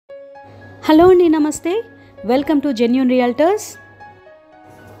Hello అండి, నమస్తే. Welcome to genuine realtors.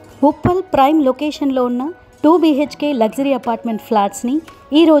 Uppal prime లొకేషన్లో ఉన్న 2 BHK లగ్జరీ అపార్ట్మెంట్ ఫ్లాట్స్ని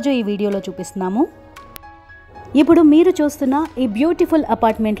ఈరోజు ఈ వీడియోలో చూపిస్తున్నాము. ఇప్పుడు మీరు చూస్తున్న ఈ బ్యూటిఫుల్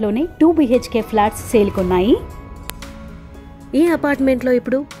అపార్ట్మెంట్లోనే 2 BHK ఫ్లాట్స్ సేల్కి ఉన్నాయి. ఈ అపార్ట్మెంట్లో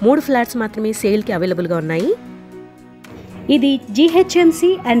ఇప్పుడు 3 ఫ్లాట్స్ మాత్రమే సేల్కి అవైలబుల్గా ఉన్నాయి. ఇది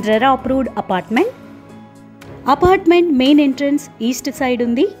GHMC and RERA approved apartment. Apartment main entrance east side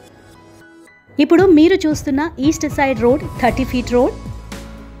ఉంది. ఇప్పుడు మీరు చూస్తున్న east side road 30 feet road.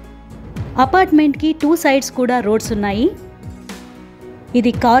 అపార్ట్మెంట్కి 2 sides కూడా రోడ్స్ ఉన్నాయి.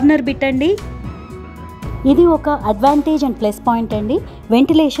 ఇది కార్నర్ బిట్ అండి. ఇది ఒక అడ్వాంటేజ్ అండ్ ప్లస్ పాయింట్ అండి.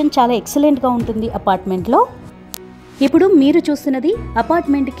 వెంటిలేషన్ చాలా ఎక్సలెంట్గా ఉంటుంది అపార్ట్మెంట్లో. ఇప్పుడు మీరు చూస్తున్నది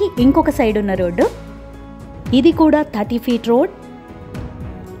అపార్ట్మెంట్కి ఇంకొక సైడ్ ఉన్న రోడ్డు. ఇది కూడా 30 feet రోడ్.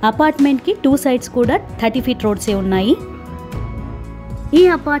 అపార్ట్మెంట్కి 2 sides కూడా 30 feet రోడ్సే ఉన్నాయి. ఈ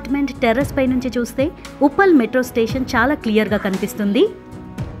అపార్ట్మెంట్ టెర్రస్ పై నుంచి చూస్తే ఉప్పల్ మెట్రో స్టేషన్ చాలా క్లియర్గా కనిపిస్తుంది.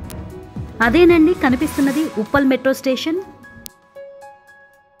 అదేనండి కనిపిస్తున్నది ఉప్పల్ మెట్రో స్టేషన్.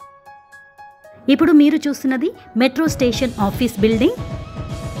 ఇప్పుడు మీరు చూస్తున్నది metro station office building.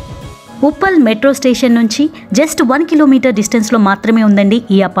 Uppal metro station నుంచి జస్ట్ 1 kilometer డిస్టెన్స్లో మాత్రమే ఉందండి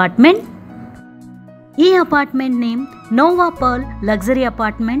ఈ అపార్ట్మెంట్. ఈ apartment name Noah pearl luxury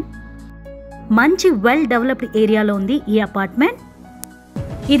apartment. మంచి వెల్ డెవలప్డ్ ఏరియాలో ఉంది ఈ అపార్ట్మెంట్.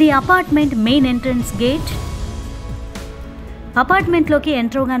 ఇది apartment main entrance gate. అపార్ట్మెంట్లోకి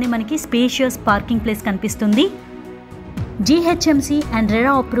enter అవగానే మనకి స్పేషియస్ పార్కింగ్ ప్లేస్ కనిపిస్తుంది. GHMC and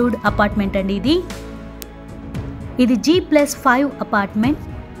RERA approved apartment అండి ఇది G+5 అపార్ట్మెంట్.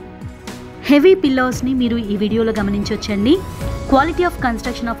 హెవీ పిల్లర్స్ని మీరు ఈ వీడియోలో గమనించవచ్చండి. Quality of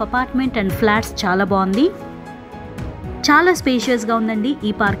construction of apartment and flats చాలా బాగుంది. చాలా స్పేషియస్గా ఉందండి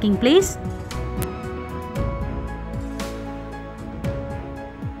ఈ పార్కింగ్ ప్లేస్.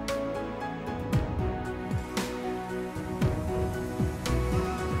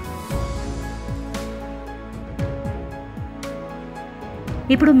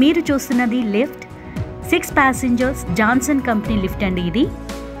 ఇప్పుడు మీరు చూస్తున్నది lift. 6 passengers Johnson company lift అండి ఇది.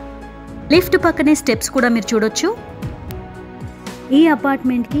 లిఫ్ట్ పక్కనే స్టెప్స్ కూడా మీరు చూడొచ్చు. ఈ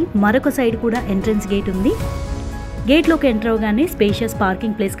అపార్ట్మెంట్కి మరొక సైడ్ కూడా ఎంట్రన్స్ గేట్ ఉంది. గేట్లోకి ఎంటర్ అవగానే స్పేషియస్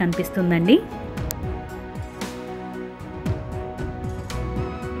పార్కింగ్ ప్లేస్ కనిపిస్తుందండి.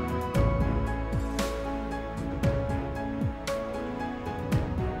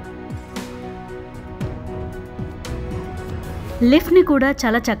 లిఫ్ట్ని కూడా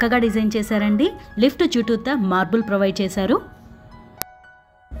చాలా చక్కగా డిజైన్ చేశారండి. లిఫ్ట్ చుట్టూతా మార్బుల్ ప్రొవైడ్ చేశారు.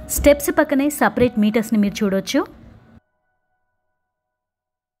 స్టెప్స్ పక్కనే సపరేట్ మీటర్స్ని మీరు చూడొచ్చు.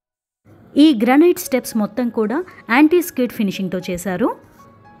 ఈ గ్రానైట్ స్టెప్స్ మొత్తం కూడా యాంటీ స్కిడ్ ఫినిషింగ్తో చేశారు.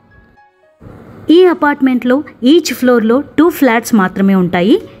 ఈ అపార్ట్మెంట్లో ఈచ్ ఫ్లోర్లో 2 ఫ్లాట్స్ మాత్రమే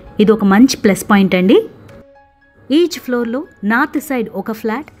ఉంటాయి. ఇది ఒక మంచి ప్లస్ పాయింట్ అండి. ఈచ్ ఫ్లోర్లో నార్త్ సైడ్ ఒక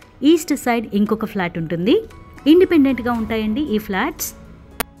ఫ్లాట్, ఈస్ట్ సైడ్ ఇంకొక ఫ్లాట్ ఉంటుంది. ఇండిపెండెంట్గా ఉంటాయండి ఈ ఫ్లాట్స్.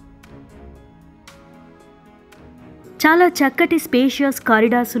 చాలా చక్కటి స్పేషియస్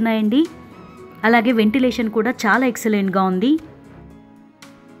కారిడార్స్ ఉన్నాయండి. అలాగే వెంటిలేషన్ కూడా చాలా ఎక్సలెంట్గా ఉంది.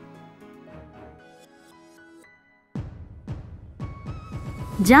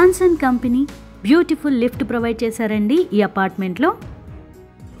 Johnson company beautiful lift provide చేశారండి ఈ అపార్ట్మెంట్లో.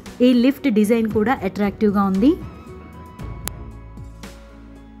 ఈ లిఫ్ట్ డిజైన్ కూడా అట్రాక్టివ్గా ఉంది.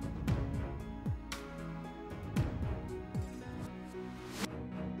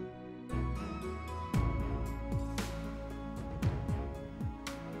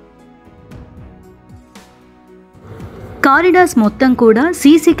 కారిడార్స్ మొత్తం కూడా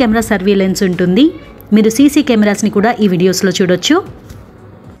సీసీ కెమెరా సర్వేలెన్స్ ఉంటుంది. మీరు సీసీ కెమెరాస్ని కూడా ఈ వీడియోస్లో చూడొచ్చు.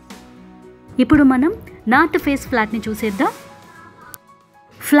 ఇప్పుడు మనం నార్త్ ఫేస్ ఫ్లాట్ని చూసేద్దాం.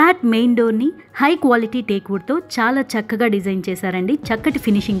 ఫ్లాట్ మెయిన్ డోర్ని హై క్వాలిటీ టేక్వుడ్తో చాలా చక్కగా డిజైన్ చేశారండి. చక్కటి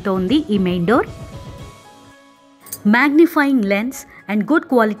ఫినిషింగ్తో ఉంది ఈ main door. Magnifying lens and good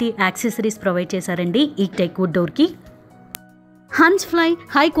quality accessories provide చేశారండి ఈ టేక్వుడ్ డోర్కి. Hans fly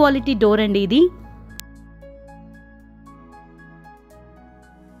high quality door అండి ఇది.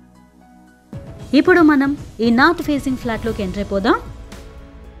 ఇప్పుడు మనం ఈ నార్త్ ఫేసింగ్ ఫ్లాట్లోకి ఎంటర్ అయిపోదాం.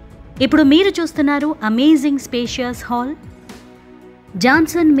 ఇప్పుడు మీరు చూస్తున్నారు amazing spacious hall.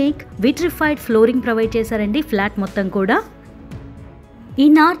 Johnson make vitrified flooring provide చేశారండి ఫ్లాట్ మొత్తం కూడా. ఈ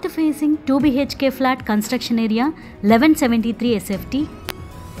north facing 2 BHK flat construction area 1173 SFT.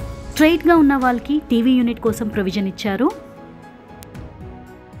 స్ట్రైట్గా ఉన్న వాళ్ళకి టీవీ యూనిట్ కోసం ప్రొవిజన్ ఇచ్చారు.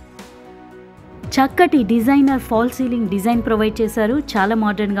 చక్కటి designer fall ceiling design provide చేశారు. చాలా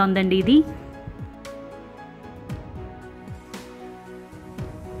మోడర్న్గా ఉందండి ఇది.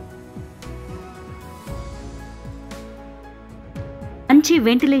 మంచి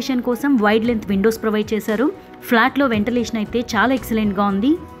వెంటిలేషన్ కోసం వైడ్ లెంత్ విండోస్ ప్రొవైడ్ చేశారు. ఫ్లాట్లో వెంటిలేషన్ అయితే చాలా ఎక్సలెంట్గా ఉంది.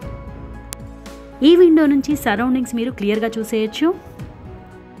 ఈ విండో నుంచి సరౌండింగ్స్ మీరు క్లియర్గా చూసేయచ్చు.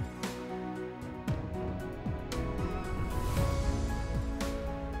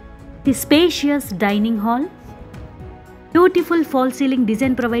 The spacious dining hall, beautiful fall ceiling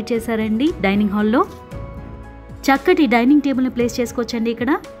design provide చేశారండి. డైనింగ్ హాల్లో చక్కటి డైనింగ్ టేబుల్ని ప్లేస్ చేసుకోవచ్చండి.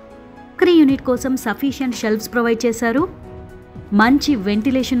 ఇక్కడ క్రీ యూనిట్ కోసం సఫిషియంట్ షెల్ఫ్స్ ప్రొవైడ్ చేశారు. మంచి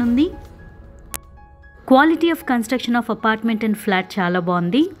వెంటిలేషన్ ఉంది. Quality of construction of apartment and flat చాలా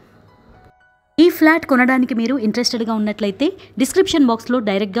బాగుంది. ఈ ఫ్లాట్ కొనడానికి మీరు ఇంట్రెస్టెడ్గా ఉన్నట్లయితే డిస్క్రిప్షన్ బాక్స్లో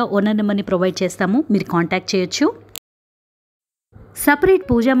డైరెక్ట్గా ఓనర్ నెంబర్ని ప్రొవైడ్ చేస్తాము, మీరు కాంటాక్ట్ చేయొచ్చు. సపరేట్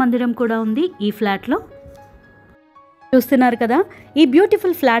పూజా మందిరం కూడా ఉంది ఈ ఫ్లాట్లో. చూస్తున్నారు కదా, ఈ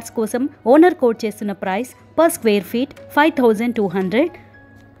బ్యూటిఫుల్ ఫ్లాట్స్ కోసం ఓనర్ కోట్ చేస్తున్న price per square feet 5200,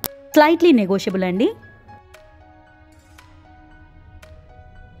 slightly negotiable అండి.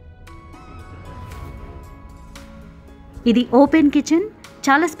 ఇది ఓపెన్ కిచెన్,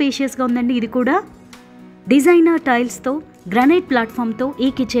 చాలా స్పేషియస్గా ఉందండి. ఇది కూడా డిజైనర్ టైల్స్తో గ్రానైట్ ప్లాట్ఫామ్తో ఈ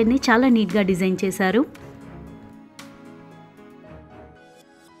కిచెన్ని చాలా నీట్గా డిజైన్ చేశారు.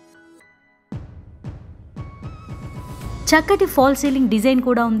 చక్కటి ఫాల్ సీలింగ్ డిజైన్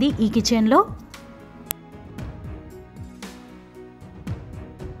కూడా ఉంది ఈ కిచెన్లో.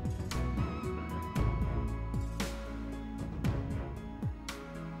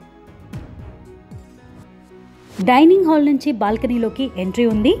 డైనింగ్ హాల్ నుంచి బాల్కనీలోకి ఎంట్రీ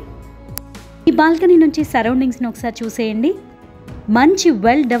ఉంది. ఈ బాల్కనీ నుంచి సరౌండింగ్స్ని ఒకసారి చూసేయండి. మంచి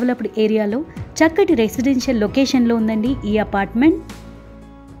వెల్ డెవలప్డ్ ఏరియాలో చక్కటి రెసిడెన్షియల్ లొకేషన్లో ఉందండి ఈ అపార్ట్మెంట్.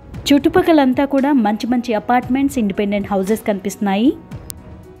 చుట్టుపక్కలంతా కూడా మంచి మంచి అపార్ట్మెంట్స్, ఇండిపెండెంట్ హౌసెస్ కనిపిస్తున్నాయి.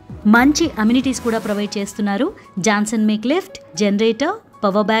 మంచి అమ్యూనిటీస్ కూడా ప్రొవైడ్ చేస్తున్నారు. Johnson make lift, generator,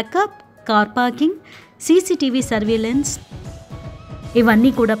 power backup, car parking, CCTV surveillance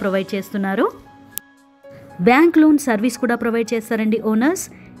ఇవన్నీ కూడా ప్రొవైడ్ చేస్తున్నారు. బ్యాంక్ లోన్ సర్వీస్ కూడా ప్రొవైడ్ చేస్తారండి owners.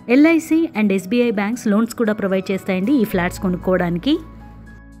 LIC and SBI banks loans కూడా ప్రొవైడ్ చేస్తాయండి ఈ ఫ్లాట్స్ కొనుక్కోవడానికి.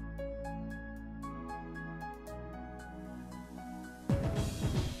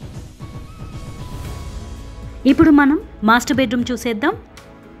 ఇప్పుడు మనం మాస్టర్ బెడ్రూమ్ చూసేద్దాం.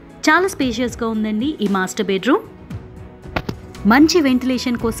 చాలా స్పేషియస్గా ఉందండి ఈ మాస్టర్ బెడ్రూమ్. మంచి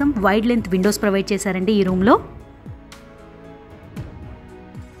వెంటిలేషన్ కోసం వైడ్ లెంత్ విండోస్ ప్రొవైడ్ చేశారండి ఈ రూమ్లో.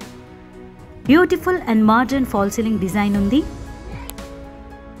 Beautiful and modern fall ceiling design ఉంది.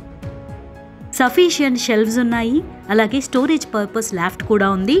 సఫిషియంట్ షెల్ఫ్స్ ఉన్నాయి, అలాగే స్టోరేజ్ పర్పస్ లాఫ్ట్ కూడా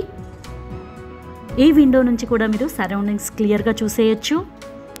ఉంది. ఈ విండో నుంచి కూడా మీరు సరౌండింగ్స్ క్లియర్గా చూసేయచ్చు.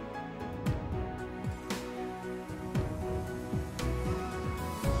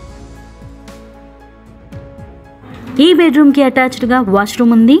 ఈ బెడ్రూమ్కి అటాచ్డ్గా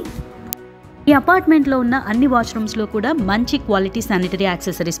వాష్రూమ్ ఉంది. ఈ అపార్ట్మెంట్లో ఉన్న అన్ని వాష్రూమ్స్లో కూడా మంచి క్వాలిటీ శానిటరీ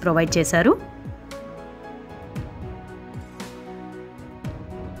యాక్సెసరీస్ ప్రొవైడ్ చేశారు.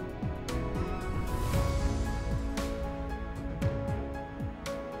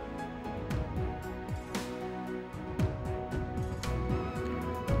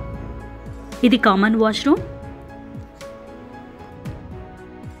 ఇది కామన్ వాష్రూమ్.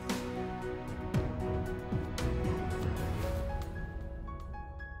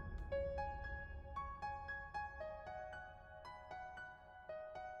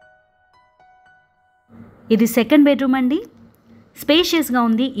 ఇది సెకండ్ బెడ్రూమ్ అండి. స్పేషియస్గా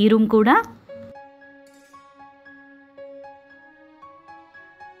ఉంది ఈ రూమ్ కూడా.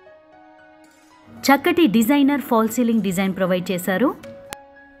 చక్కటి designer fall ceiling design provide చేశారు.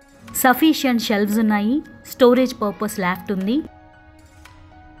 సఫిషియంట్ షెల్ఫ్స్ ఉన్నాయి, స్టోరేజ్ పర్పస్ లాఫ్ట్ ఉంది.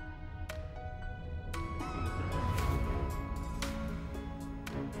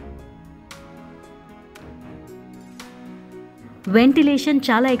 వెంటిలేషన్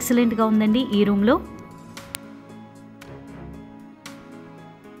చాలా ఎక్సలెంట్గా ఉందండి ఈ రూమ్లో.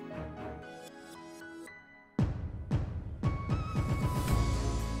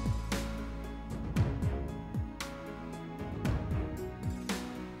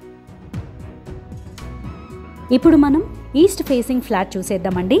 ఇప్పుడు మనం ఈస్ట్ ఫేసింగ్ ఫ్లాట్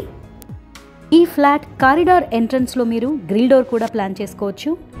చూసేద్దామండి. ఈ ఫ్లాట్ కారిడార్ ఎంట్రన్స్లో మీరు గ్రిల్ డోర్ కూడా ప్లాన్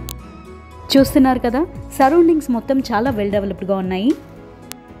చేసుకోవచ్చు. చూస్తున్నారు కదా, సరౌండింగ్స్ మొత్తం చాలా వెల్ డెవలప్డ్గా ఉన్నాయి.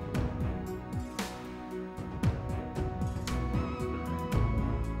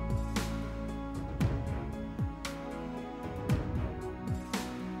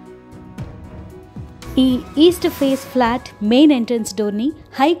 ఈ east face flat main entrance డోర్ని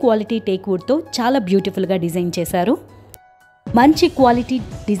high quality take వుడ్తో చాలా బ్యూటిఫుల్గా డిజైన్ చేశారు. మంచి క్వాలిటీ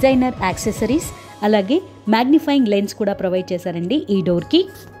డిజైనర్ యాక్సెసరీస్ అలాగే మ్యాగ్నిఫైయింగ్ లెన్స్ కూడా ప్రొవైడ్ చేశారండి ఈ డోర్కి.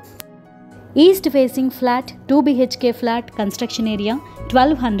 East facing flat 2 BHK flat construction area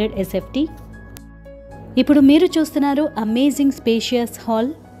 1200 SFT. ఇప్పుడు మీరు చూస్తున్నారు అమేజింగ్ స్పేషియస్ హాల్.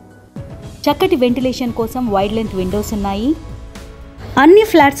 చక్కటి వెంటిలేషన్ కోసం వైడ్ లెంత్ విండోస్ ఉన్నాయి. అన్ని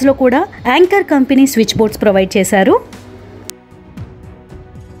ఫ్లాట్స్లో కూడా anchor company switch boards provide చేశారు.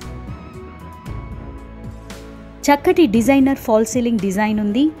 చక్కటి డిజైనర్ ఫాల్ సీలింగ్ డిజైన్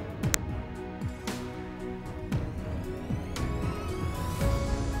ఉంది.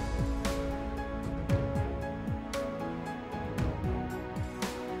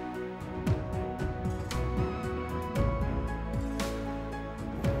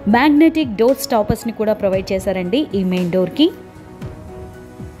 మ్యాగ్నెటిక్ డోర్ స్టాపర్స్ని కూడా ప్రొవైడ్ చేశారండి ఈ మెయిన్ డోర్కి.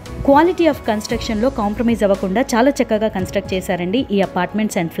 క్వాలిటీ ఆఫ్ కన్స్ట్రక్షన్లో కాంప్రమైజ్ అవ్వకుండా చాలా చక్కగా కన్స్ట్రక్ట్ చేశారండి ఈ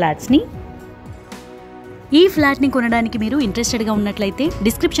అపార్ట్మెంట్స్ అండ్ ఫ్లాట్స్ని. ఈ ఫ్లాట్ని కొనడానికి మీరు ఇంట్రెస్టెడ్గా ఉన్నట్లయితే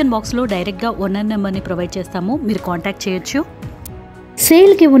డిస్క్రిప్షన్ బాక్స్లో డైరెక్ట్గా ఓనర్ నెంబర్ని ప్రొవైడ్ చేస్తాము, మీరు కాంటాక్ట్ చేయొచ్చు.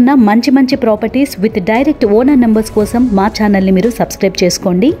 సేల్కి ఉన్న మంచి మంచి properties with direct owner numbers కోసం మా ఛానల్ని మీరు సబ్స్క్రైబ్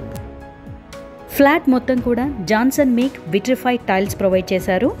చేసుకోండి. ఫ్లాట్ మొత్తం కూడా Johnson make vitrified tiles provide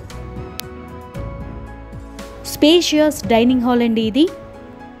చేశారు. స్పేషియస్ డైనింగ్ హాల్ అండి ఇది.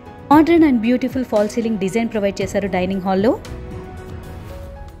 Modern and beautiful fall ceiling design provide చేశారు డైనింగ్ హాల్లో.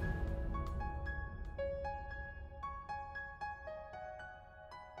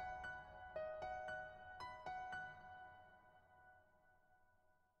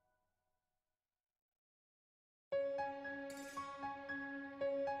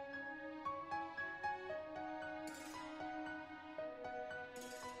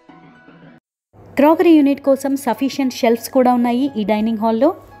 క్రాకరీ యూనిట్ కోసం సఫిషియంట్ షెల్ఫ్స్ కూడా ఉన్నాయి ఈ డైనింగ్ హాల్లో.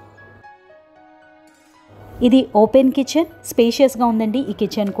 ఇది ఓపెన్ కిచెన్, స్పేషియస్గా ఉందండి ఈ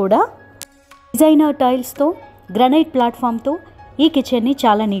కిచెన్ కూడా. డిజైనర్ టైల్స్తో గ్రానైట్ ప్లాట్ఫామ్తో ఈ కిచెన్ని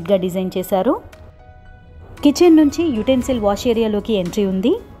చాలా నీట్గా డిజైన్ చేశారు. కిచెన్ నుంచి యుటెన్సిల్ వాష్ ఏరియాలోకి ఎంట్రీ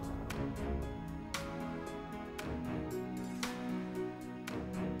ఉంది.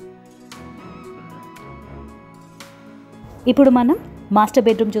 ఇప్పుడు మనం మాస్టర్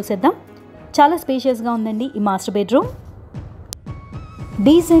బెడ్రూమ్ చూసేద్దాం. చాలా స్పేషియస్గా ఉందండి ఈ master bedroom.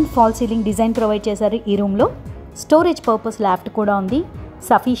 Decent fall ceiling design provide చేశారు ఈ రూమ్లో. స్టోరేజ్ పర్పస్ లాఫ్ట్ కూడా ఉంది.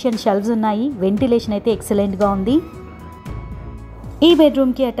 సఫిషియంట్ షెల్వ్స్ ఉన్నాయి. వెంటిలేషన్ అయితే ఎక్సలెంట్గా ఉంది. ఈ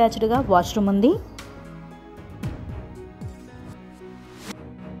బెడ్రూమ్కి అటాచ్డ్గా వాష్రూమ్ ఉంది.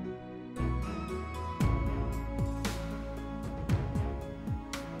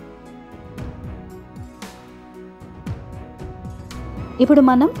 ఇప్పుడు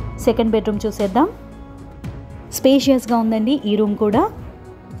మనం సెకండ్ బెడ్రూమ్ చూసేద్దాం. స్పేషియస్గా ఉందండి ఈ రూమ్ కూడా.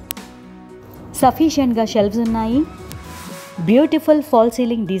 సఫిషియెంట్గా షెల్వ్స్ ఉన్నాయి. బ్యూటిఫుల్ ఫాల్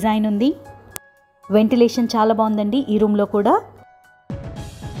సీలింగ్ డిజైన్ ఉంది. వెంటిలేషన్ చాలా బాగుందండి ఈ రూమ్లో కూడా.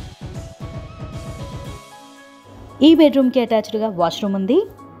 ఈ బెడ్రూమ్కి అటాచ్డ్గా వాష్రూమ్ ఉంది.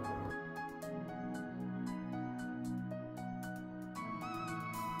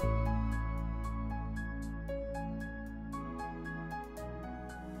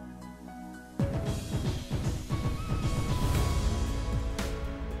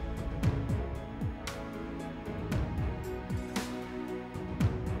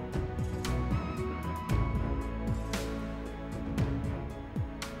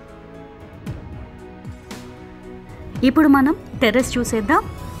 ఇప్పుడు మనం టెర్రస్ చూసేద్దాం.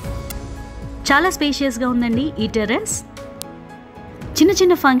 చాలా స్పేషియస్గా ఉందండి ఈ టెర్రస్. చిన్న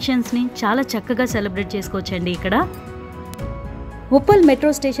చిన్న ఫంక్షన్స్ని చాలా చక్కగా సెలబ్రేట్ చేసుకోవచ్చండి ఇక్కడ. ఉప్పల్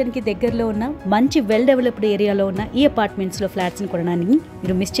మెట్రో స్టేషన్కి దగ్గరలో ఉన్న మంచి వెల్ డెవలప్డ్ ఏరియాలో ఉన్న ఈ అపార్ట్మెంట్స్లో ఫ్లాట్స్ని కొనడానికి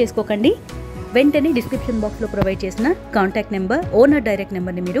మీరు మిస్ చేసుకోకండి. వెంటనే డిస్క్రిప్షన్ బాక్స్లో ప్రొవైడ్ చేసిన కాంటాక్ట్ నెంబర్, ఓనర్ డైరెక్ట్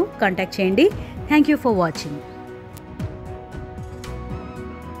నెంబర్ని మీరు కాంటాక్ట్ చేయండి. Thank you for watching.